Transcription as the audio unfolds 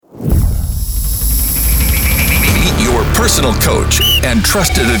personal coach and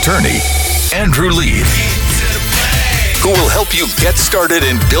trusted attorney, Andrew Lieb, who will help you get started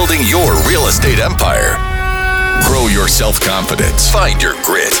in building your real estate empire. Grow your self-confidence, find your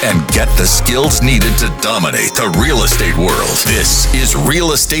grit, and get the skills needed to dominate the real estate world. This is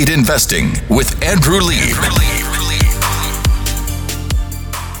Real Estate Investing with Andrew Lieb.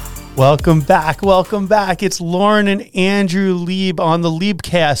 Welcome back. It's Lauren and Andrew Lieb on the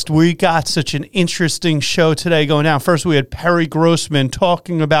Liebcast. We got such an interesting show today going down. First, we had Perry Grossman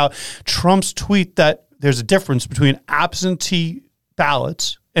talking about Trump's tweet that there's a difference between absentee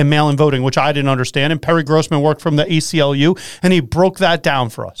ballots and mail-in voting, which I didn't understand. And Perry Grossman worked from the ACLU, and he broke that down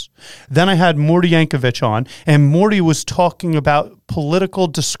for us. Then I had Morty Yankovich on, and Morty was talking about political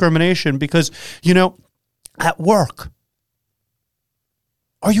discrimination because, at work,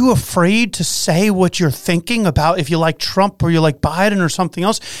 are you afraid to say what you're thinking about if you like Trump or you like Biden or something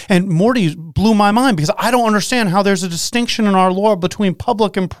else? And Morty blew my mind because I don't understand how there's a distinction in our law between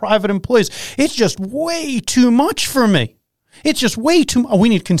public and private employees. It's just way too much for me. It's just way too much. We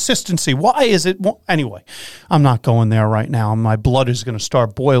need consistency. Why is it? Anyway, I'm not going there right now. My blood is going to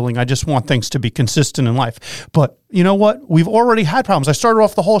start boiling. I just want things to be consistent in life. But you know what? We've already had problems. I started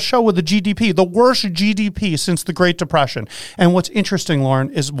off the whole show with the GDP, the worst GDP since the Great Depression. And what's interesting, Lauren,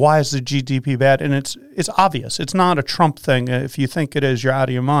 is why is the GDP bad? And it's obvious. It's not a Trump thing. If you think it is, you're out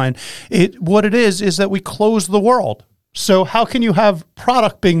of your mind. What it is that we close the world. So how can you have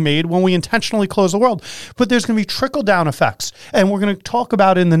product being made when we intentionally close the world? But there's going to be trickle-down effects. And we're going to talk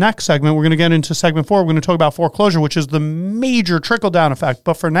about in the next segment, we're going to get into segment 4, we're going to talk about foreclosure, which is the major trickle-down effect.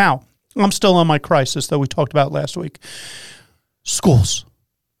 But for now, I'm still on my crisis that we talked about last week. Schools.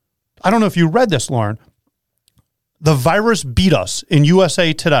 I don't know if you read this, Lauren. The virus beat us in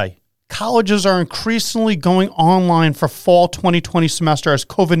USA Today. Colleges are increasingly going online for fall 2020 semester as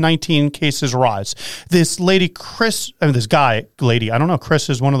COVID-19 cases rise. This lady, Chris, I don't know, Chris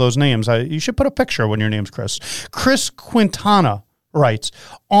is one of those names. You should put a picture when your name's Chris. Chris Quintana writes,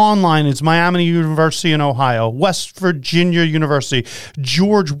 online is Miami University in Ohio, West Virginia University,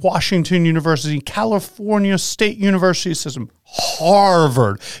 George Washington University, California State University System,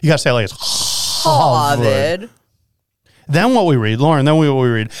 Harvard. You got to say it like it's Harvard. Then what we read, Lauren,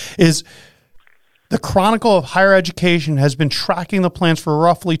 is the Chronicle of Higher Education has been tracking the plans for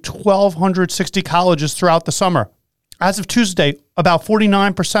roughly 1,260 colleges throughout the summer. As of Tuesday, about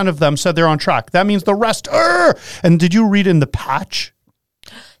 49% of them said they're on track. That means the rest are. And did you read in the patch?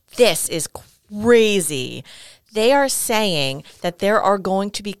 This is crazy. They are saying that there are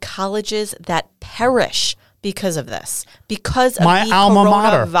going to be colleges that perish because of this, because of the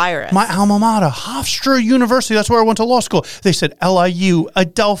coronavirus. My alma mater, Hofstra University, that's where I went to law school. They said LIU,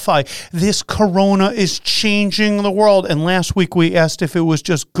 Adelphi, this corona is changing the world. And last week we asked if it was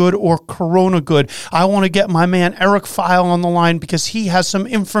just good or corona good. I want to get my man Eric File on the line because he has some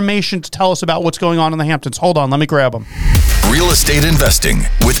information to tell us about what's going on in the Hamptons. Hold on, let me grab him. Real Estate Investing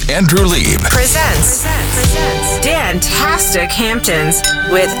with Andrew Lieb. Presents Dantastic Hamptons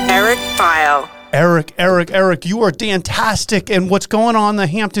with Eric File. Eric, you are fantastic. And what's going on in the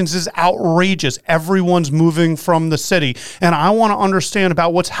Hamptons is outrageous. Everyone's moving from the city. And I want to understand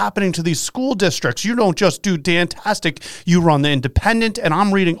about what's happening to these school districts. You don't just do fantastic. You run the Independent, and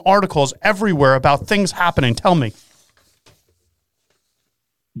I'm reading articles everywhere about things happening. Tell me.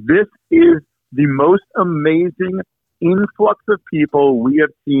 This is the most amazing influx of people we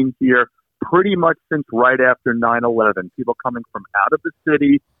have seen here pretty much since right after 9/11. People coming from out of the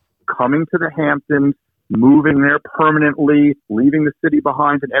city, coming to the Hamptons, moving there permanently, leaving the city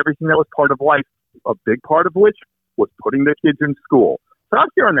behind, and everything that was part of life, a big part of which was putting their kids in school. So out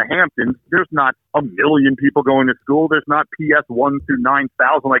here in the Hamptons, there's not a million people going to school. There's not PS 1 through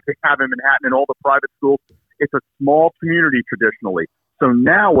 9,000 like they have in Manhattan and all the private schools. It's a small community traditionally. So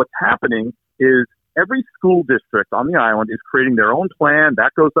now what's happening is every school district on the island is creating their own plan.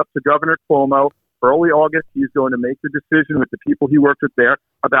 That goes up to Governor Cuomo. Early August, he's going to make the decision with the people he worked with there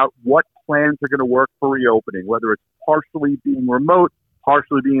about what plans are going to work for reopening, whether it's partially being remote,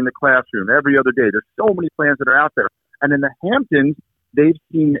 partially being in the classroom, every other day. There's so many plans that are out there. And in the Hamptons, they've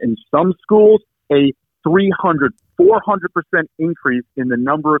seen in some schools a 300, 400% increase in the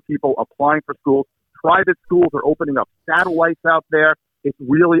number of people applying for schools. Private schools are opening up satellites out there. It's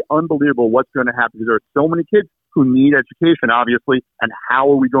really unbelievable what's going to happen because there are so many kids who need education, obviously, and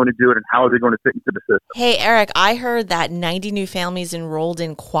how are we going to do it and how are they going to fit into the system? Hey, Eric, I heard that 90 new families enrolled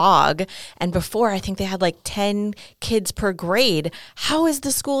in Quag, and before I think they had like 10 kids per grade. How is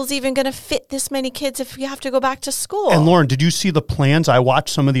the schools even going to fit this many kids if you have to go back to school? And Lauren, did you see the plans? I watched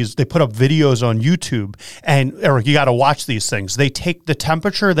some of these. They put up videos on YouTube, and Eric, you got to watch these things. They take the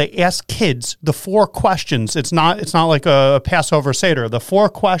temperature, they ask kids the 4 questions. It's not like a Passover Seder. The 4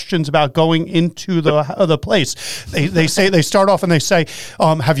 questions about going into the place. They start off and they say,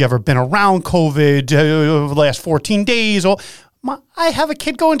 have you ever been around COVID over the last 14 days? Or I have a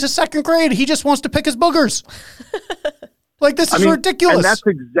kid going to 2nd grade. He just wants to pick his boogers. Like, this is ridiculous. And that's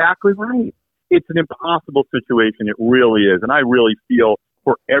exactly right. It's an impossible situation. It really is. And I really feel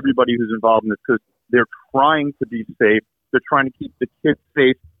for everybody who's involved in this, because they're trying to be safe. They're trying to keep the kids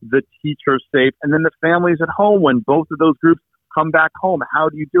safe, the teachers safe, and then the families at home when both of those groups come back home. How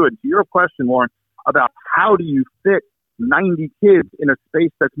do you do it? To your question, Lauren, about how do you fit 90 kids in a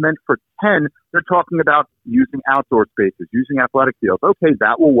space that's meant for 10, they're talking about using outdoor spaces, using athletic fields. Okay,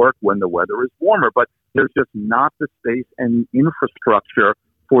 that will work when the weather is warmer, but there's just not the space and the infrastructure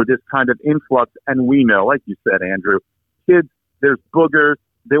for this kind of influx. And we know, like you said, Andrew, kids, there's boogers.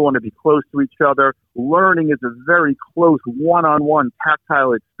 They want to be close to each other. Learning is a very close one-on-one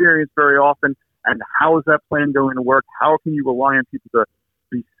tactile experience very often. And how is that plan going to work? How can you rely on people to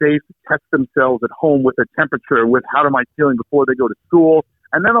be safe, test themselves at home with a temperature, with how am I feeling before they go to school?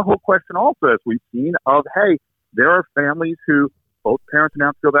 And then the whole question also, as we've seen, of, hey, there are families who both parents now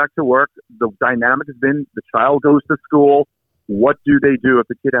have to go back to work. The dynamic has been the child goes to school. What do they do if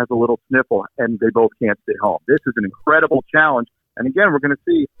the kid has a little sniffle and they both can't stay home? This is an incredible challenge. And again, we're going to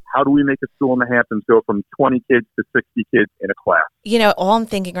see, how do we make a school in the Hamptons go from 20 kids to 60 kids in a class? You know, all I'm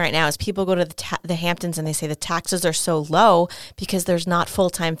thinking right now is people go to the Hamptons and they say the taxes are so low because there's not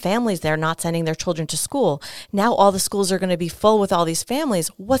full-time families there not sending their children to school. Now all the schools are going to be full with all these families.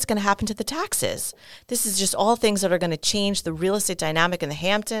 What's going to happen to the taxes? This is just all things that are going to change the real estate dynamic in the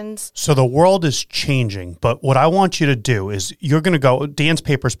Hamptons. So the world is changing, but what I want you to do is you're going to go, Dan's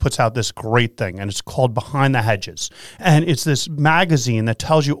Papers puts out this great thing, and it's called Behind the Hedges. And it's this magazine that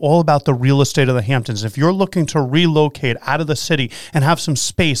tells you all about the real estate of the Hamptons. If you're looking to relocate out of the city and have some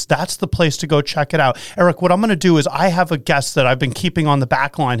space, that's the place to go check it out. Eric, what I'm going to do is I have a guest that I've been keeping on the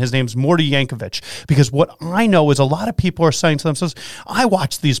back line. His name's Morty Yankovich, because what I know is a lot of people are saying to themselves, I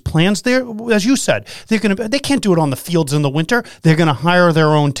watch these plans there. As you said, they can't do it on the fields in the winter. They're going to hire their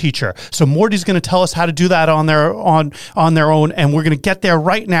own teacher. So Morty's going to tell us how to do that on their own, and we're going to get there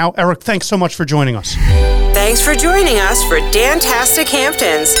right now. Eric, thanks so much for joining us. Thanks for joining us for Dantastic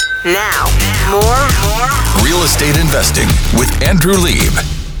Hamptons. Now, more Real Estate Investing with Andrew Lieb.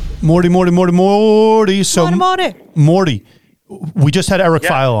 Morty. So, Morty, we just had Eric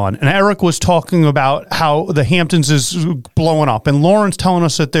File on, and Eric was talking about how the Hamptons is blowing up, and Lauren's telling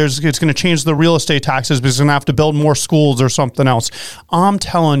us that it's going to change the real estate taxes because it's going to have to build more schools or something else. I'm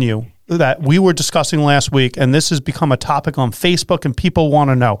telling you that we were discussing last week, and this has become a topic on Facebook, and people want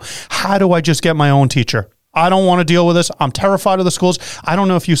to know, how do I just get my own teacher? I don't want to deal with this. I'm terrified of the schools. I don't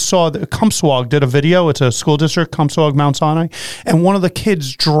know if you saw that Kumswag did a video. It's a school district, Kumswag, Mount Sinai. And one of the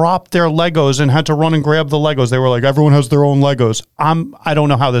kids dropped their Legos and had to run and grab the Legos. They were like, everyone has their own Legos. I don't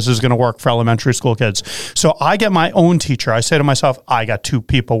know how this is going to work for elementary school kids. So I get my own teacher. I say to myself, I got 2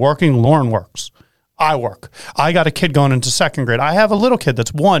 people working. Lauren works. I work. I got a kid going into 2nd grade. I have a little kid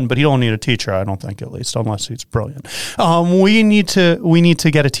that's 1, but he don't need a teacher, I don't think, at least, unless he's brilliant. We need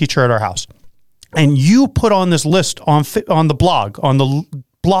to get a teacher at our house. And you put on this list on the blog, on the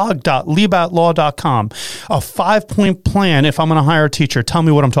blog.liebatlaw.com, a 5-point plan if I'm going to hire a teacher. Tell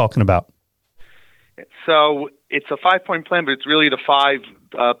me what I'm talking about. So it's a 5-point plan, but it's really the 5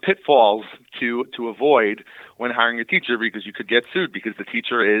 pitfalls to avoid when hiring a teacher, because you could get sued because the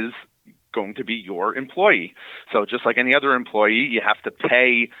teacher is going to be your employee. So just like any other employee, you have to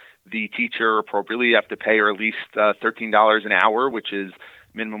pay the teacher appropriately. You have to pay her at least $13 an hour, which is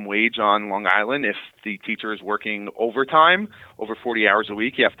minimum wage on Long Island. If the teacher is working overtime, over 40 hours a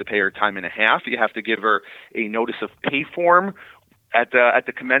week, you have to pay her time and a half. You have to give her a notice of pay form at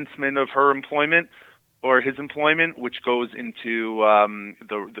the commencement of her employment or his employment, which goes into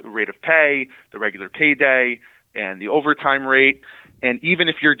the rate of pay, the regular pay day, and the overtime rate. And even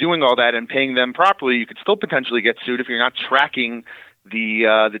if you're doing all that and paying them properly, you could still potentially get sued if you're not tracking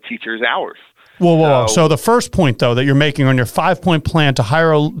the teacher's hours. Whoa. So the first point, though, that you're making on your 5-point plan to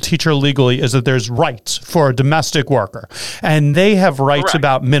hire a teacher legally is that there's rights for a domestic worker. And they have rights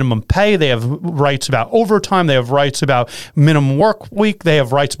about minimum pay. They have rights about overtime. They have rights about minimum work week. They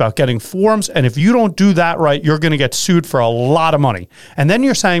have rights about getting forms. And if you don't do that right, you're going to get sued for a lot of money. And then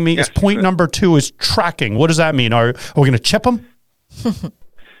you're saying is point number 2 is tracking. What does that mean? Are we going to chip them?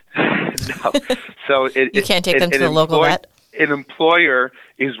 No. So you can't take them to the local vet? An employer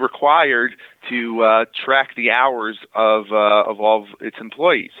is required to track the hours of all of its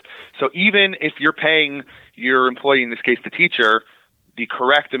employees. So even if you're paying your employee, in this case the teacher, the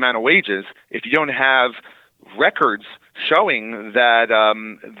correct amount of wages, if you don't have records showing that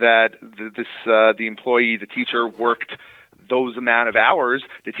the employee, the teacher, worked those amount of hours,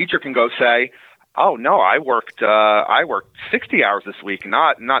 the teacher can go say, "Oh no, I worked 60 hours this week,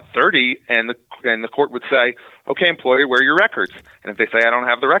 not 30," and the court would say, "Okay, employer, where are your records?" And if they say, "I don't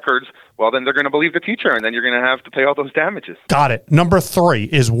have the records," well, then they're going to believe the teacher, and then you're going to have to pay all those damages. Got it. Number 3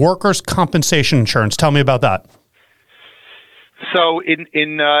 is workers' compensation insurance. Tell me about that. So in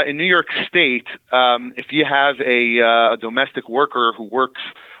New York State, if you have a domestic worker who works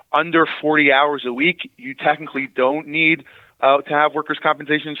under 40 hours a week, you technically don't need to have workers'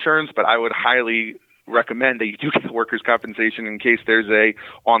 compensation insurance, but I would highly recommend that you do get workers' compensation in case there's a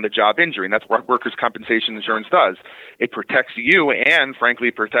on-the-job injury, and that's what workers' compensation insurance does. It protects you, and frankly,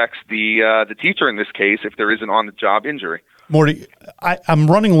 protects the teacher in this case if there is an on-the-job injury. Morty, I'm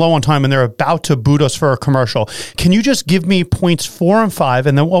running low on time, and they're about to boot us for a commercial. Can you just give me points 4 and 5,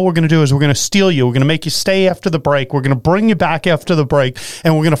 and then what we're going to do is we're going to steal you. We're going to make you stay after the break. We're going to bring you back after the break,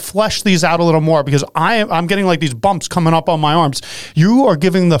 and we're going to flesh these out a little more because I'm getting like these bumps coming up on my arms. You are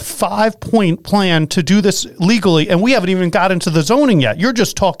giving the 5-point plan to do this legally, and we haven't even got into the zoning yet. You're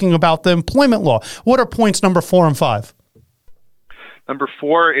just talking about the employment law. What are points number 4 and 5? Number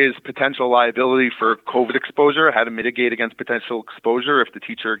 4 is potential liability for COVID exposure, how to mitigate against potential exposure if the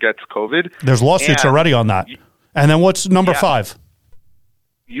teacher gets COVID. There's lawsuits already on that. And then what's number 5?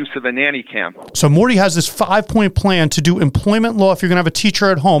 Use of a nanny cam. So Morty has this 5-point plan to do employment law if you're going to have a teacher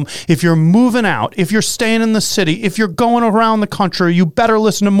at home, if you're moving out, if you're staying in the city, if you're going around the country, you better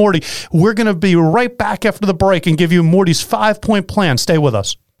listen to Morty. We're going to be right back after the break and give you Morty's 5-point plan. Stay with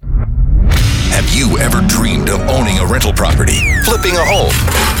us. Have you ever dreamed of owning a rental property, flipping a home,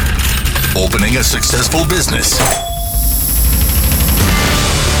 opening a successful business?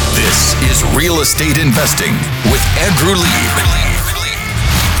 This is Real Estate Investing with Andrew Lieb.